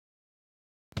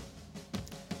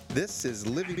This is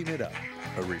Living It Up,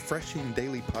 a refreshing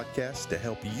daily podcast to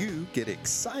help you get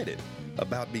excited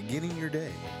about beginning your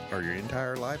day or your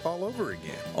entire life all over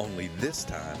again. Only this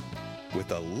time with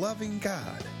a loving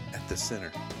God at the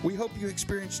center. We hope you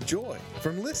experience joy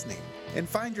from listening and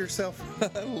find yourself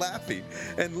laughing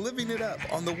and living it up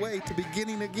on the way to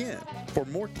beginning again. For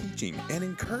more teaching and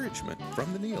encouragement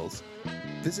from the Neils,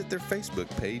 visit their Facebook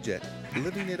page at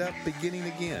Living It Up Beginning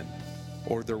Again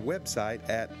or their website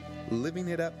at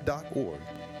livingitup.org.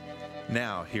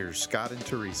 Now, here's Scott and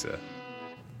Teresa.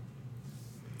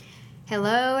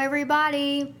 Hello,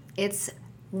 everybody. It's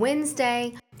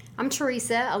Wednesday. I'm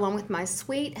Teresa, along with my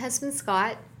sweet husband,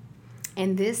 Scott,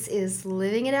 and this is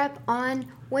Living It Up on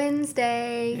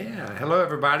Wednesday. Yeah, hello,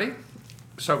 everybody.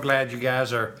 So glad you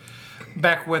guys are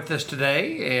back with us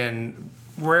today, and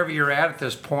wherever you're at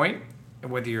this point,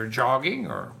 whether you're jogging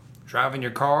or driving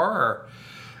your car or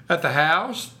at the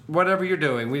house, whatever you're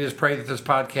doing, we just pray that this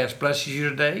podcast blesses you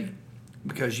today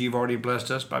because you've already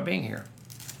blessed us by being here.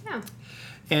 Yeah.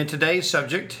 And today's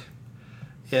subject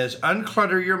is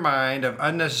unclutter your mind of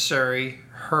unnecessary,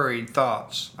 hurried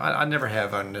thoughts. I never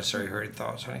have unnecessary, hurried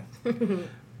thoughts, honey.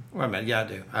 Well, I mean, yeah, I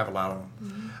do. I have a lot of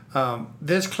them. Mm-hmm.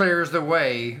 This clears the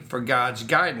way for God's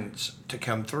guidance to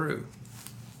come through.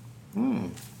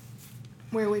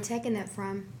 Where are we taking that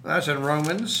from? That's in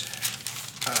Romans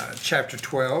chapter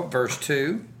 12, verse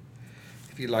 2.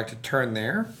 If you'd like to turn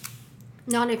there.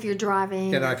 Not if you're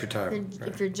driving. Yeah, not if you're driving.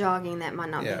 If you're jogging, that might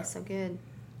not Yeah. be so good.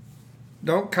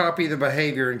 Don't copy the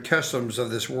behavior and customs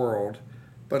of this world,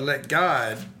 but let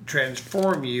God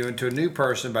transform you into a new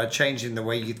person by changing the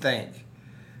way you think.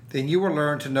 Then you will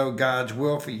learn to know God's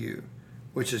will for you,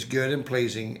 which is good and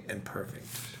pleasing and perfect.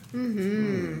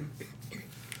 Mm-hmm.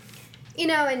 You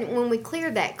know, and when we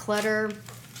clear that clutter,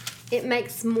 it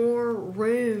makes more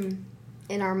room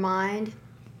in our mind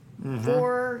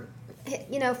for,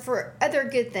 you know, for other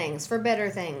good things, for better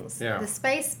things. Yeah. The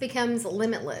space becomes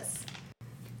limitless.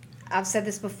 I've said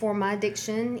this before, my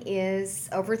addiction is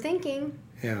overthinking.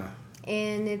 Yeah.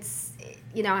 And it's,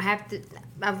 you know,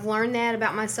 I've learned that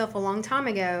about myself a long time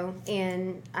ago,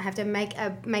 and I have to make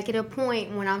it a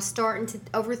point when I'm starting to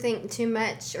overthink too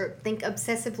much or think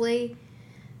obsessively.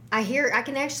 I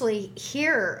can actually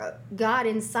hear God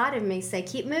inside of me say,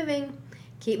 keep moving.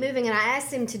 And I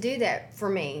asked him to do that for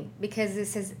me because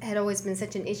this had always been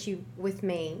such an issue with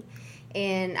me.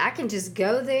 And I can just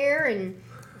go there and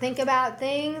think about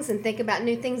things and think about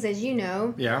new things, as you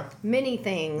know. Yeah. Many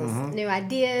things, new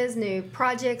ideas, new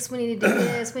projects. We need to do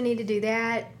this, we need to do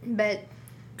that. But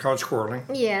Called squirreling.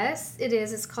 yes, it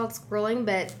is. It's called squirreling.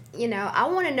 But, you know, I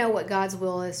want to know what God's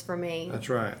will is for me. That's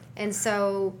right. And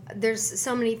so there's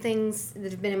so many things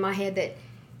that have been in my head that,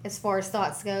 as far as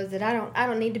thoughts goes, that I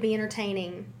don't need to be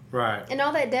entertaining. Right. And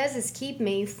all that does is keep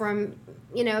me from,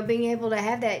 you know, being able to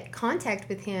have that contact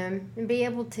with him and be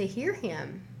able to hear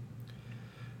him.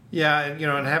 Yeah, you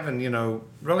know, and having, you know,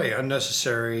 really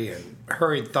unnecessary and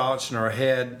hurried thoughts in our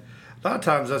head, a lot of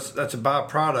times that's a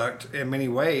byproduct in many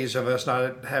ways of us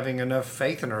not having enough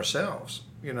faith in ourselves,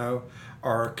 you know,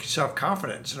 or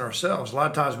self-confidence in ourselves. A lot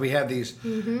of times we have these,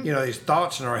 you know, these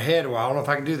thoughts in our head, well, I don't know if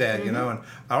I can do that, you know, and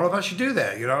I don't know if I should do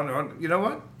that, you know. And you know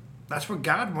what? That's what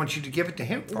God wants you to give it to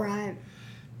him for. Right.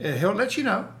 And he'll let you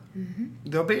know.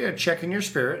 There'll be a check in your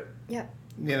spirit. Yep.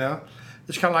 You know,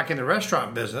 it's kind of like in the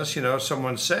restaurant business, you know,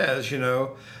 someone says, you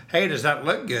know, hey, does that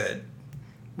look good?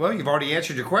 Well, you've already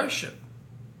answered your question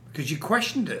because you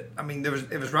questioned it. I mean,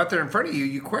 it was right there in front of you.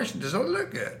 You questioned, does it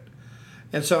look good?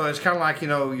 And so it's kind of like, you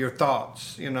know, your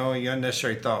thoughts, you know, your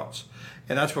unnecessary thoughts.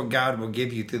 And that's what God will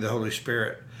give you through the Holy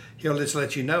Spirit. He'll just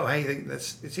let you know, hey,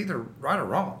 it's either right or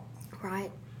wrong.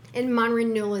 Right. And mind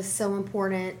renewal is so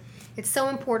important. It's so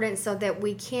important so that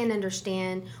we can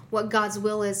understand what God's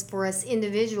will is for us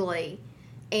individually,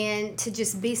 and to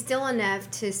just be still enough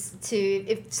to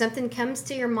if something comes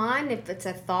to your mind, if it's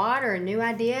a thought or a new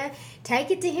idea,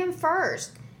 take it to him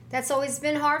first. That's always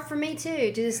been hard for me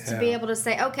too, just to be able to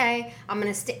say, okay, I'm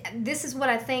going to this is what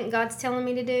I think God's telling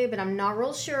me to do, but I'm not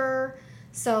real sure.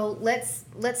 So let's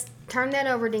turn that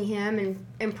over to him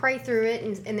and pray through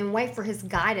it and then wait for his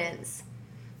guidance.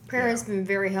 Prayer has been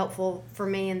very helpful for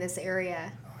me in this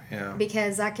area. Yeah.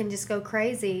 Because I can just go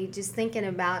crazy just thinking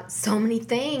about so many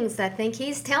things I think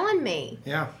he's telling me.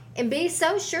 Yeah. And be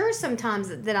so sure sometimes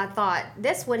that I thought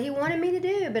that's what he wanted me to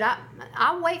do. But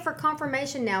I wait for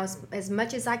confirmation now as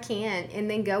much as I can and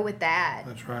then go with that.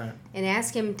 That's right. And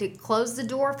ask him to close the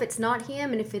door if it's not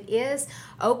him. And if it is,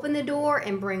 open the door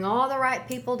and bring all the right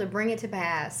people to bring it to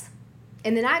pass.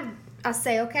 And then I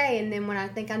say, okay. And then when I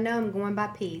think I know, I'm going by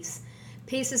peace.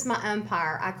 Peace is my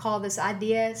umpire. I call this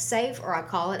idea safe or I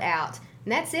call it out.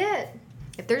 And that's it.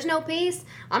 If there's no peace,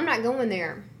 I'm not going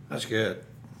there. That's good.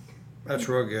 That's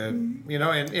real good. You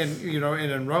know, and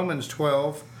in Romans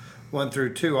 12,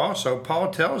 1-2 also,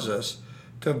 Paul tells us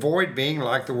to avoid being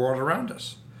like the world around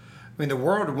us. I mean, the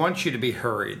world wants you to be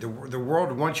hurried. The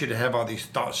world wants you to have all these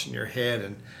thoughts in your head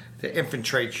and to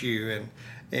infiltrate you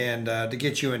and to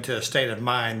get you into a state of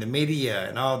mind. The media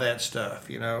and all that stuff,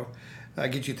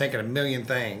 get you thinking a million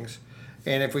things.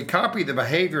 And if we copy the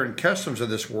behavior and customs of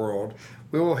this world,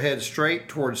 we will head straight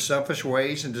towards selfish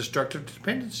ways and destructive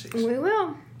dependencies. We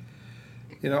will.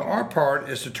 Our part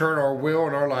is to turn our will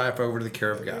and our life over to the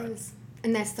care of God.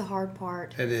 And that's the hard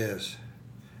part. It is.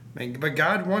 But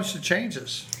God wants to change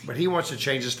us. But He wants to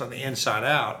change us from the inside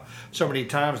out. So many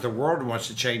times the world wants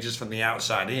to change us from the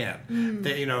outside in.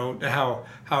 That,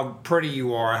 how pretty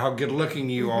you are, how good looking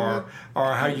you are,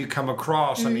 or how you come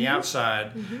across on the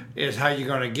outside is how you're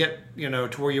going to get,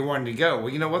 to where you want to go. Well,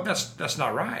 you know what? That's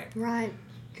not right. Right.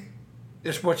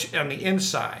 It's what's on the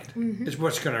inside is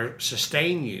what's going to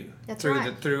sustain you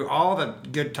through all the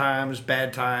good times,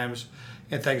 bad times,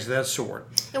 and things of that sort.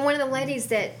 And one of the ladies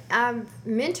that I've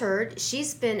mentored,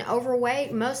 she's been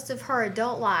overweight most of her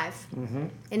adult life.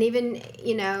 And even,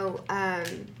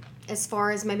 as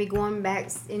far as maybe going back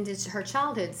into her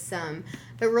childhood some.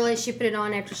 But really, she put it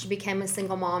on after she became a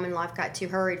single mom and life got too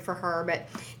hurried for her. But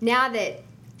now that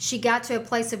she got to a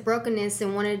place of brokenness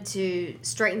and wanted to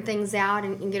straighten things out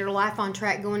and get her life on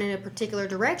track going in a particular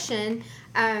direction,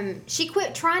 she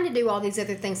quit trying to do all these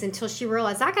other things until she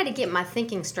realized, I got to get my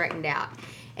thinking straightened out.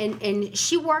 And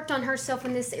she worked on herself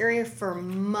in this area for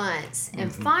months.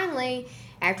 And finally,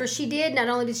 after she did, not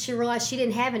only did she realize she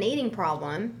didn't have an eating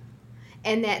problem,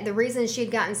 and that the reason she had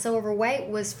gotten so overweight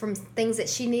was from things that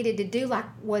she needed to do, like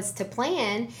was to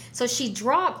plan. So she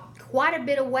dropped quite a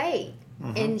bit of weight.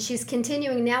 And she's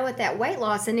continuing now with that weight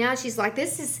loss, and now she's like,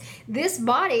 this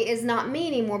body is not me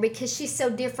anymore, because she's so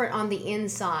different on the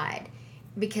inside,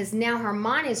 because now her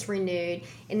mind is renewed,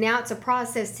 and now it's a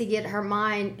process to get her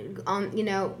mind on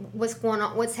what's going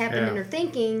on, what's happening in her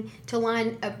thinking, to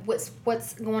line up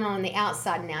what's going on the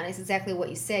outside now. And it's exactly what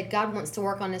you said. God wants to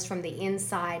work on us from the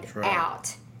inside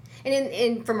out.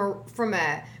 And from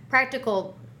a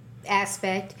practical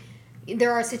aspect,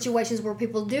 there are situations where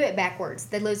people do it backwards.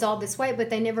 They lose all this weight, but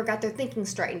they never got their thinking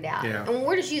straightened out. Yeah. And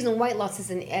we're just using weight loss as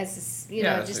just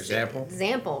an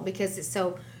example, because it's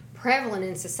so prevalent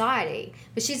in society.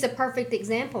 But she's a perfect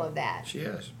example of that. She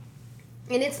is.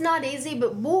 And it's not easy,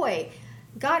 but boy,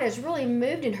 God has really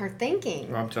moved in her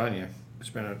thinking. Well, I'm telling you, it's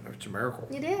a miracle.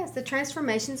 It is. The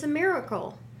transformation's a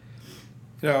miracle.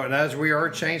 And as we are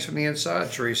changed from the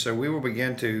inside, Teresa, we will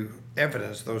begin to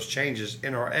evidence those changes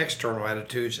in our external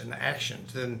attitudes and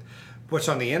actions. Then what's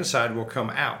on the inside will come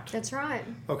out. That's right.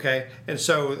 Okay? And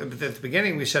so at the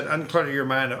beginning we said, unclutter your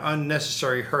mind of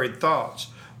unnecessary hurried thoughts.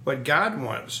 What God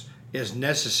wants is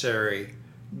necessary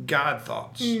God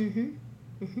thoughts.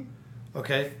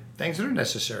 Okay? Things that are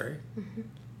necessary,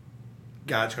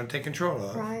 God's going to take control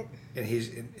of. Right. And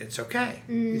it's okay.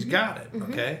 He's got it.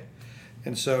 Okay?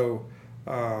 And so...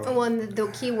 and the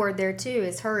key word there too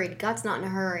is hurried. God's not in a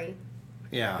hurry.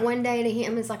 Yeah. One day to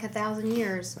Him is like 1,000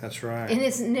 years. That's right. And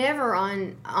it's never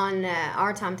on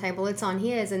our timetable. It's on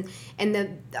His.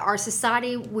 And our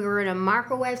society, we're in a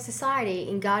microwave society,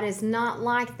 and God is not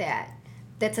like that.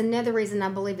 That's another reason I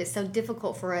believe it's so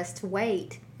difficult for us to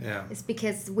wait. Yeah. It's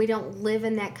because we don't live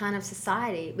in that kind of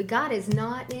society. But God is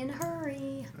not in a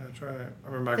hurry. That's right. I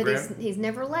remember He's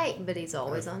never late, but He's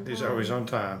always on time. He's always on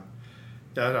time.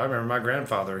 I remember my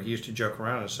grandfather, he used to joke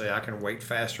around and say, I can wait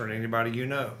faster than anybody you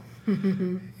know.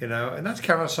 And that's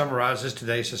kind of summarizes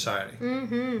today's society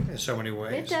in so many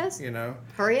ways. It does.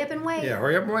 Hurry up and wait. Yeah,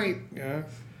 hurry up and wait.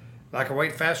 I can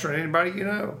wait faster than anybody you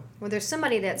know. Well, there's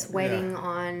somebody that's waiting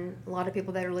on a lot of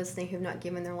people that are listening who've not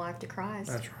given their life to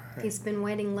Christ. That's right. He's been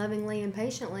waiting lovingly and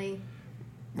patiently.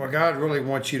 Well, God really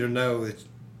wants you to know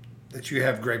that you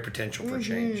have great potential for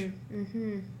change.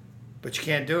 But you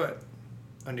can't do it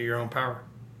under your own power.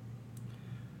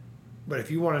 But if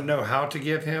you want to know how to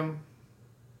give Him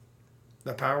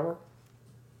the power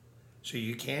so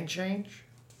you can change,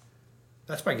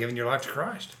 that's by giving your life to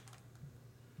Christ.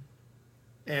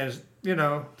 And,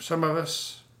 some of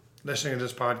us listening to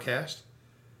this podcast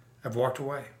have walked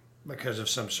away because of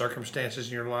some circumstances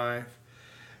in your life,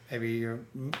 maybe your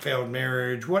failed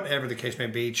marriage, whatever the case may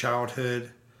be, childhood,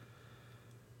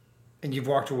 and you've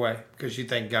walked away because you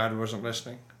think God wasn't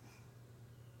listening.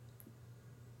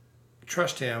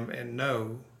 Trust Him and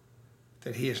know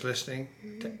that He is listening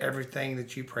to everything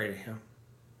that you pray to Him.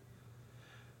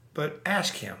 But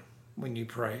ask Him when you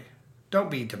pray.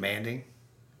 Don't be demanding.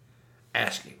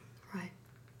 Ask Him. Right.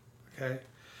 Okay?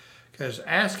 Because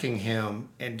asking Him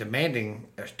and demanding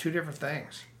are two different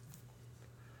things.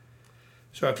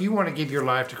 So if you want to give your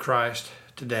life to Christ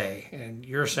today, and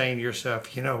you're saying to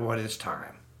yourself, you know what, it's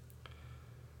time.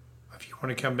 If you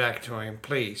want to come back to Him,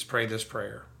 please pray this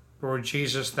prayer. Lord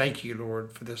Jesus, thank you,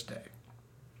 Lord, for this day.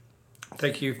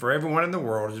 Thank you for everyone in the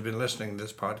world who's been listening to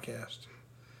this podcast.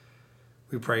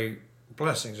 We pray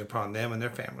blessings upon them and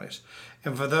their families.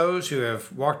 And for those who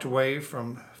have walked away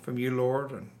from you,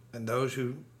 Lord, and those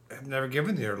who have never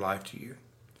given their life to you,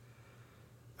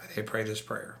 may they pray this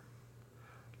prayer.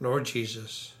 Lord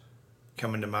Jesus,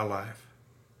 come into my life.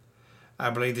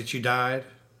 I believe that you died,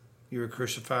 you were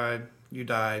crucified, you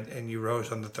died, and you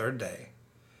rose on the third day.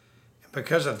 And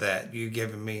because of that, you've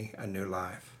given me a new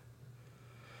life.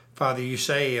 Father, you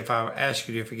say if I ask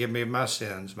you to forgive me of my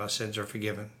sins are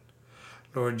forgiven.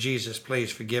 Lord Jesus,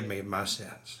 please forgive me of my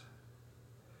sins.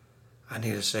 I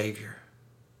need a Savior.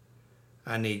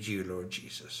 I need you, Lord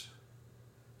Jesus.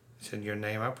 It's in your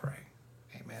name I pray.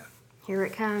 Amen. Here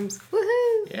it comes.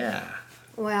 Woohoo! Yeah.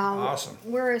 Well, Awesome.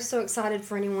 We're so excited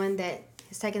for anyone that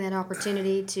has taken that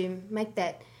opportunity to make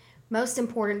that most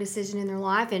important decision in their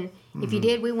life. And if you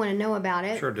did, we want to know about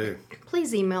it. Sure do.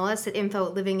 Please email us at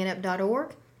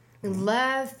info@livingitup.org. We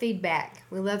love feedback.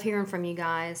 We love hearing from you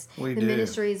guys. We the do.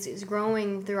 ministry is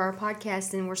growing through our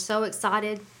podcast, and we're so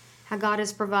excited how God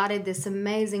has provided this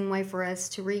amazing way for us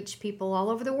to reach people all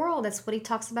over the world. That's what He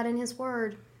talks about in His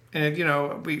Word. And,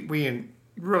 we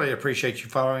really appreciate you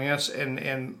following us.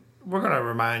 And we're going to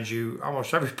remind you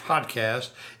almost every podcast,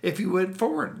 if you would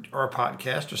forward our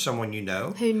podcast to someone you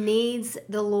know. Who needs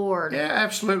the Lord. Yeah,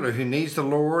 absolutely. Who needs the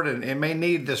Lord and may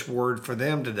need this word for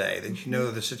them today, that you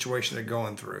know the situation they're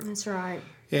going through. That's right.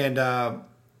 And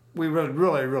we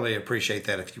really appreciate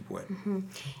that if you would.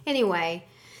 Anyway,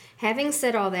 having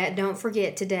said all that, don't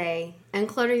forget today,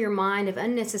 unclutter your mind of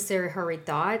unnecessary hurried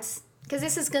thoughts, because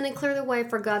this is going to clear the way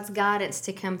for God's guidance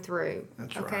to come through.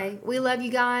 That's okay? right. We love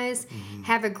you guys.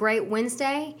 Have a great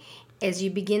Wednesday as you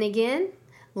begin again,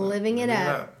 living it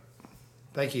up.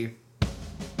 Thank you.